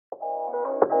So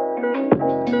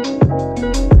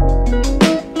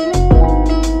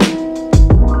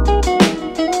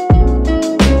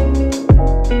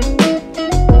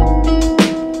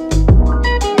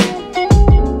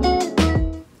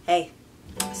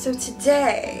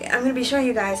today I'm going to be showing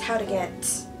you guys how to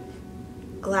get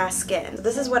glass skin. So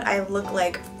this is what I look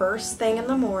like first thing in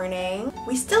the morning.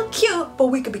 We still cute, but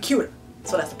we could be cuter.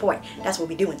 So that's the point. That's what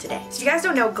we're doing today. So if you guys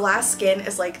don't know, glass skin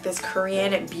is like this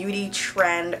Korean beauty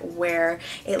trend where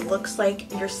it looks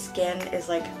like your skin is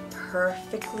like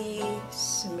perfectly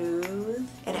smooth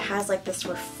and it has like this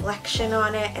reflection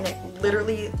on it and it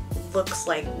literally looks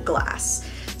like glass.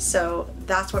 So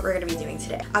that's what we're gonna be doing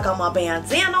today. I got my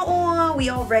bandana on. We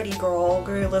all ready, girl.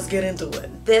 Okay, let's get into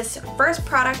it. This first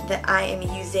product that I am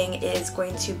using is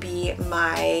going to be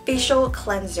my facial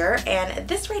cleanser, and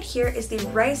this right here is the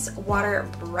Rice Water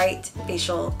Bright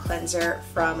Facial Cleanser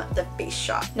from the Face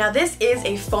Shop. Now this is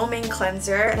a foaming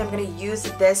cleanser and I'm gonna use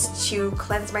this to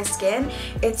cleanse my skin.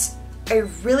 It's a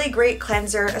really great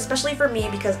cleanser, especially for me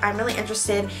because I'm really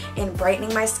interested in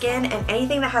brightening my skin, and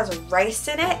anything that has rice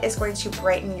in it is going to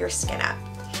brighten your skin up.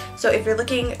 So if you're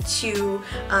looking to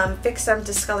fix some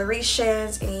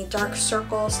discolorations, any dark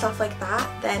circles, stuff like that,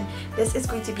 then this is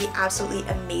going to be absolutely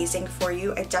amazing for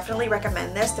you. I definitely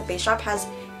recommend this. The Face Shop has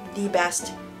the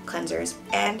best cleansers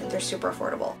and they're super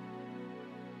affordable.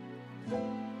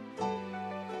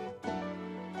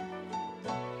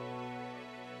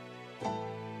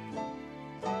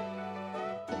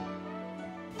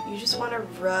 You just want to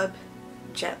rub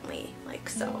gently, like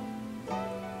so.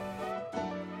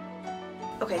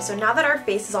 Okay, so now that our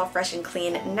face is all fresh and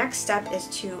clean, next step is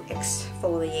to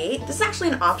exfoliate. This is actually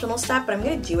an optional step, but I'm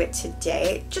going to do it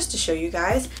today just to show you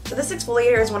guys. So this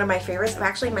exfoliator is one of my favorites. I've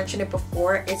actually mentioned it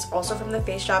before. It's also from the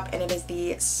Face Shop and it is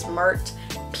the Smart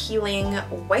Peeling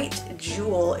White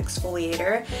Jewel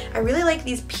Exfoliator. I really like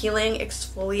these peeling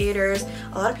exfoliators.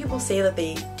 A lot of people say that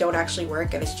they don't actually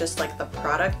work and it's just like the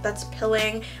product that's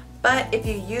pilling. But if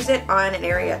you use it on an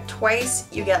area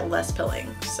twice, you get less pilling.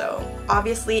 So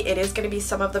obviously it is going to be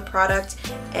some of the product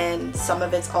and some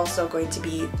of it's also going to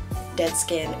be dead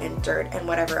skin and dirt and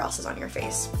whatever else is on your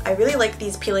face. I really like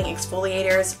these peeling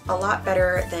exfoliators a lot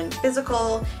better than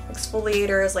physical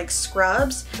exfoliators like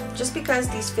scrubs, just because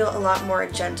these feel a lot more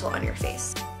gentle on your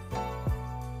face.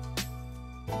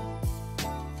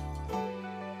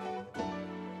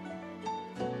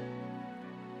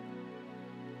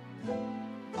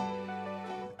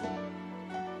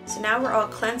 So now we're all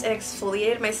cleansed and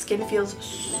exfoliated. My skin feels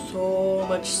so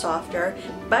much softer,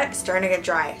 but it's starting to get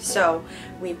dry. So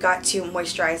we've got to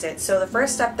moisturize it. So the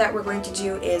first step that we're going to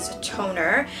do is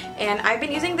toner. And I've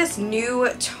been using this new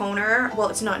toner. Well,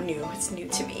 it's not new, it's new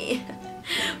to me.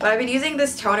 But I've been using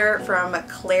this toner from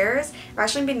Klairs. I've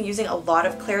actually been using a lot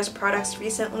of Klairs products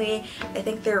recently. I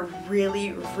think they're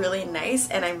really, really nice,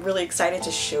 and I'm really excited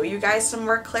to show you guys some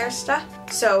more Klairs stuff.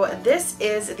 So this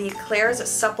is the Klairs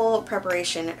Supple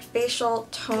Preparation Facial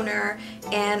Toner,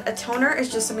 and a toner is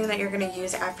just something that you're going to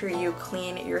use after you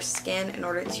clean your skin in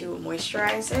order to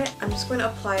moisturize it. I'm just going to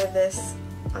apply this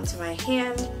onto my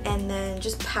hand and then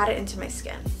just pat it into my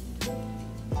skin.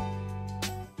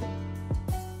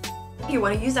 You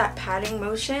want to use that patting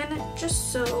motion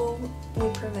just so we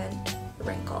prevent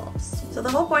wrinkles. So the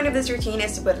whole point of this routine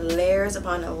is to put layers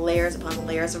upon layers upon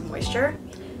layers of moisture.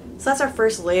 So that's our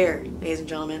first layer, ladies and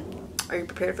gentlemen. Are you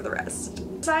prepared for the rest?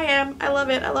 Yes, I am. I love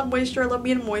it. I love moisture. I love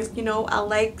being moist. You know, I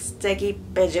like sticky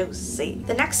but juicy.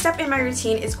 The next step in my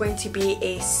routine is going to be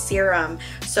a serum.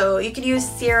 So you can use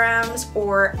serums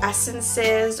or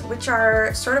essences, which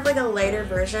are sort of like a lighter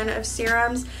version of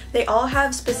serums. They all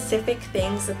have specific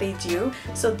things that they do.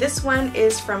 So this one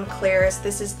is from Klairs.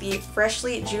 This is the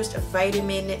Freshly Juiced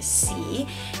Vitamin C,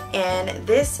 and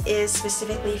this is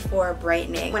specifically for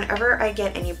brightening. Whenever I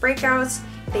get any breakouts,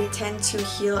 they tend to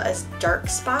heal as dark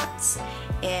spots,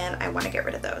 and I want to get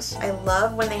rid of those. I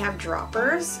love when they have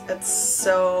droppers. It's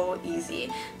so easy.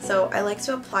 So I like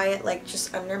to apply it like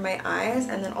just under my eyes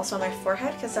and then also on my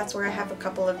forehead, because that's where I have a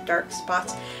couple of dark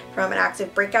spots from an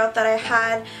active breakout that I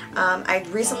had. I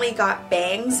recently got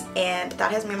bangs, and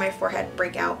that has made my forehead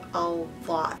break out a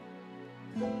lot.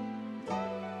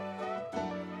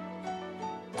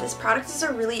 This product is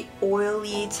a really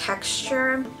oily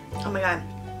texture. Oh my god.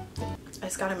 I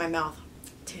just got in my mouth.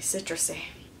 Tastes citrusy.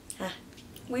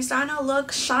 We starting to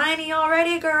look shiny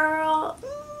already, girl.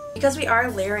 Because we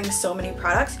are layering so many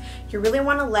products, you really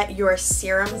want to let your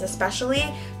serums especially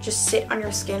just sit on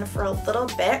your skin for a little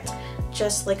bit,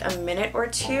 just like a minute or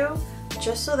two,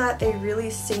 just so that they really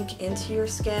sink into your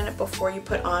skin before you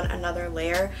put on another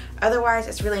layer. Otherwise,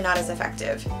 it's really not as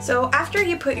effective. So after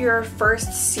you put your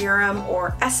first serum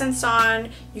or essence on,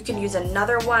 you can use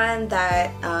another one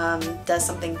that does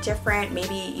something different.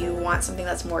 Maybe you want something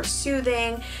that's more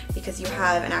soothing because you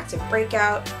have an active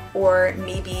breakout, or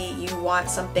maybe you want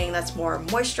something that's more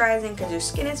moisturizing because your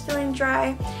skin is feeling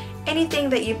dry. Anything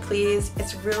that you please.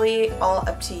 It's really all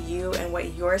up to you and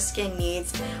what your skin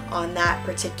needs on that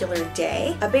particular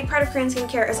day. A big part of Korean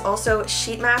skincare is also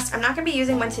sheet masks. I'm not going to be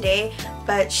using one today,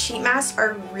 but sheet masks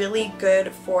are really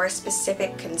good for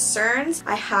specific concerns.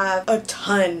 I have a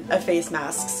ton of face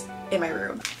masks in my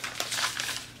room.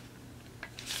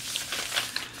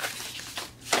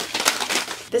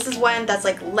 This is one that's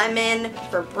like lemon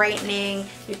for brightening.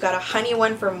 We've got a honey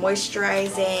one for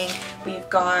moisturizing. We've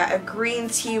got a green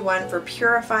tea one for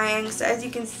purifying. So as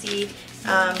you can see,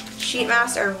 sheet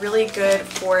masks are really good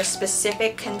for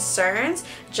specific concerns,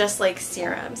 just like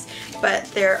serums. But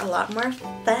they're a lot more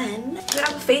fun. You can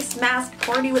have a face mask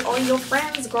party with all your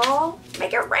friends, girl.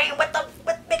 Make it rain with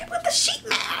the sheet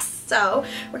mask. So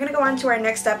we're gonna go on to our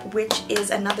next step, which is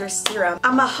another serum.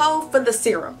 I'm a hoe for the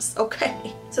serums,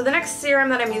 okay? So the next serum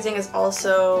that I'm using is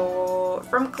also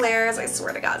from Klairs. I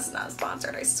swear to God it's not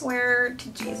sponsored. I swear to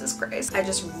Jesus Christ. I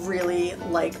just really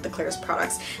like the Klairs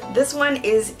products. This one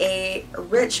is a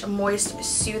rich, moist,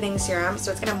 soothing serum.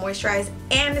 So it's gonna moisturize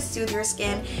and soothe your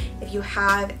skin if you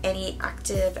have any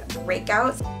active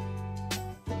breakouts.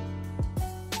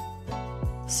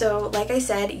 So like I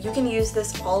said, you can use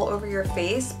this all over your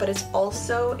face, but it's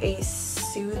also a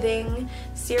soothing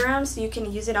serum, so you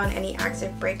can use it on any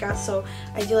active breakouts. So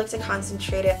I do like to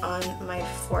concentrate it on my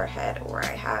forehead where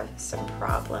I have some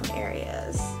problem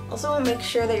areas. Also make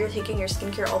sure that you're taking your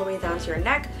skincare all the way down to your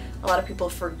neck. A lot of people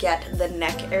forget the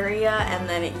neck area, and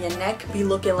then your neck be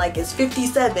looking like it's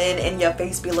 57 and your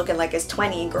face be looking like it's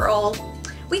 20, girl.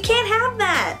 We can't have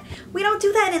that. We don't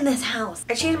do that in this house.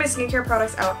 I change my skincare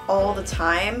products out all the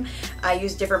time. I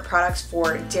use different products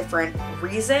for different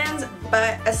reasons,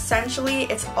 but essentially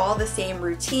it's all the same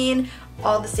routine,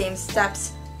 all the same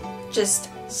steps, just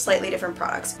slightly different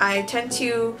products. I tend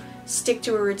to stick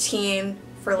to a routine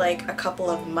for like a couple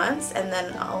of months and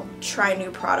then I'll try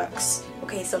new products.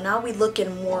 Okay, so now we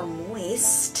looking more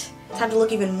moist. Time to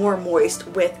look even more moist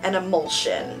with an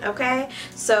emulsion, okay?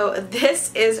 So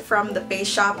this is from the Face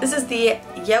Shop. This is the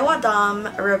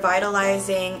Yehwadam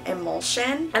Revitalizing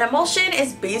Emulsion. An emulsion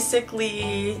is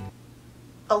basically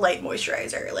a light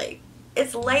moisturizer. Like,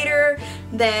 it's lighter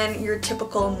than your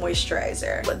typical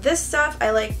moisturizer. But this stuff I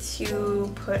like to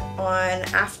put on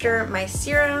after my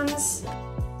serums.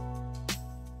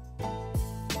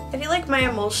 I feel like my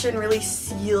emulsion really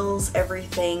seals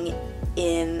everything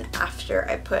in after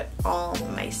I put all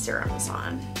my serums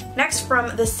on. Next,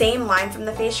 from the same line from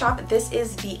the Face Shop, this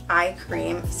is the eye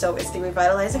cream. So it's the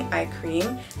Revitalizing Eye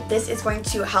Cream. This is going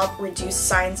to help reduce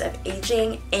signs of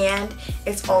aging, and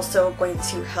it's also going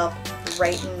to help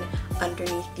brighten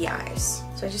underneath the eyes.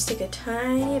 So I just take a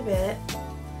tiny bit,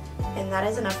 and that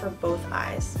is enough for both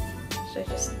eyes. So I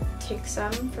just take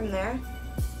some from there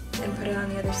and put it on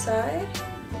the other side.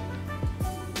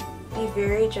 Be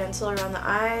very gentle around the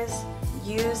eyes.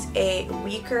 Use a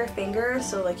weaker finger,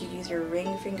 so like you use your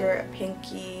ring finger, a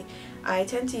pinky. I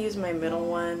tend to use my middle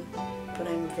one, but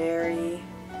I'm very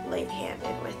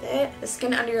light-handed with it. The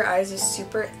skin under your eyes is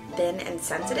super thin and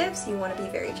sensitive, so you want to be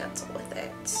very gentle with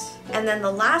it. And then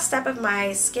the last step of my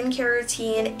skincare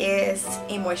routine is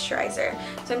a moisturizer.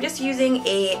 So I'm just using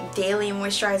a daily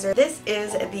moisturizer. This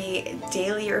is the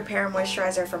Daily Repair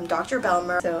Moisturizer from Dr.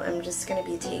 Belmeur. So I'm just going to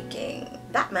be taking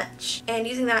that much and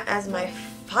using that as my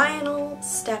final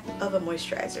step of a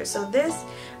moisturizer. So this,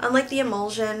 unlike the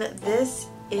emulsion, this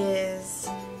is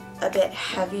a bit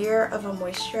heavier of a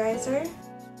moisturizer.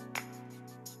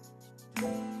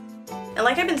 And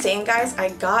like I've been saying, guys, I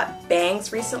got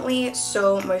bangs recently,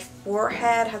 so my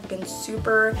forehead has been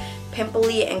super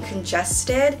pimply and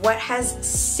congested. What has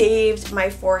saved my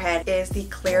forehead is the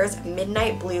Klairs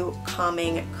Midnight Blue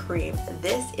Calming Cream.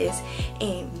 This is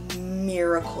a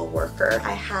miracle worker.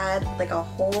 I had like a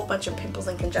whole bunch of pimples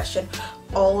and congestion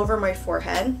all over my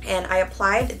forehead, and I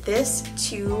applied this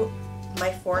to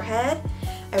my forehead.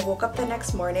 I woke up the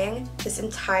next morning, this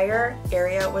entire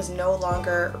area was no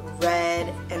longer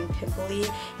red and pimply.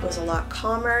 It was a lot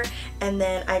calmer, and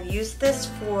then I've used this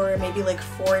for maybe like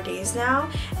 4 days now,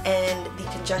 and the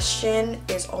congestion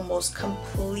is almost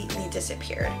completely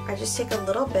disappeared. I just take a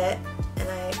little bit and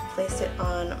I place it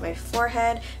on my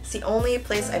forehead. It's the only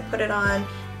place I put it on.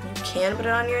 You can put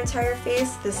it on your entire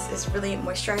face. This is really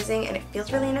moisturizing and it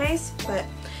feels really nice, but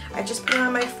I I just put it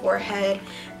on my forehead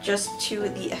just to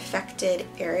the affected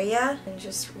area and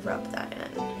just rub that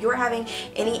in. If you're having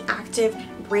any active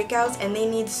breakouts and they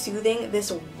need soothing,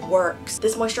 this works.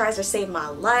 This moisturizer saved my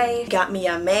life, got me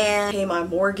a man, paid my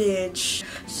mortgage.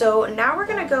 So now we're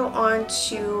gonna go on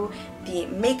to the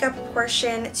makeup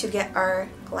portion to get our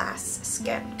glass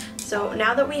skin. So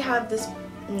now that we have this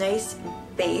nice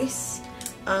base,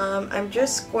 I'm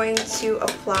just going to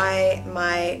apply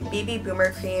my BB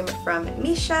Boomer cream from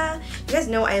Misha. You guys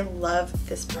know I love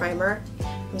this primer.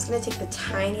 I'm just going to take the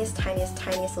tiniest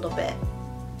little bit.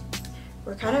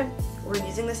 We're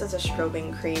using this as a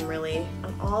strobing cream really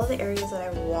on all the areas that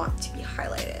I want to be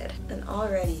highlighted. And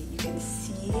already you can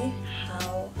see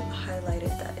how highlighted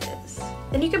that is.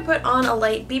 Then you can put on a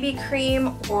light BB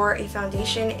cream or a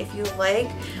foundation if you like.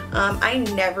 I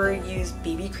never use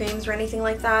BB creams or anything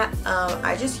like that.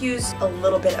 I just use a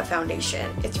little bit of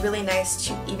foundation. It's really nice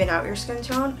to even out your skin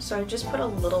tone, so I just put a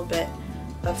little bit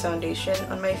of foundation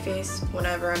on my face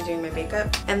whenever I'm doing my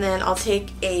makeup. And then I'll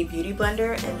take a beauty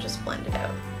blender and just blend it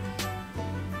out.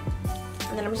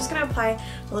 And then I'm just going to apply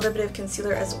a little bit of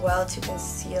concealer as well to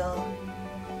conceal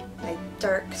my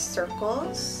dark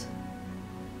circles.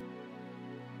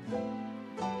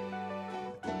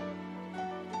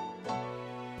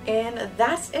 And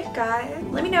that's it, guys.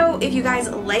 Let me know if you guys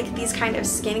like these kind of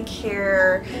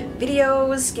skincare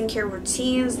videos, skincare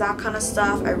routines, that kind of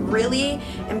stuff. I really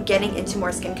am getting into more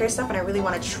skincare stuff and I really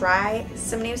want to try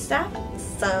some new stuff.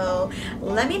 So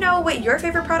let me know what your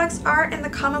favorite products are in the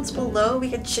comments below.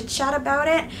 We can chit chat about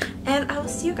it. And I will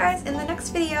see you guys in the next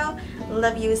video.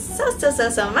 Love you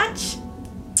so much.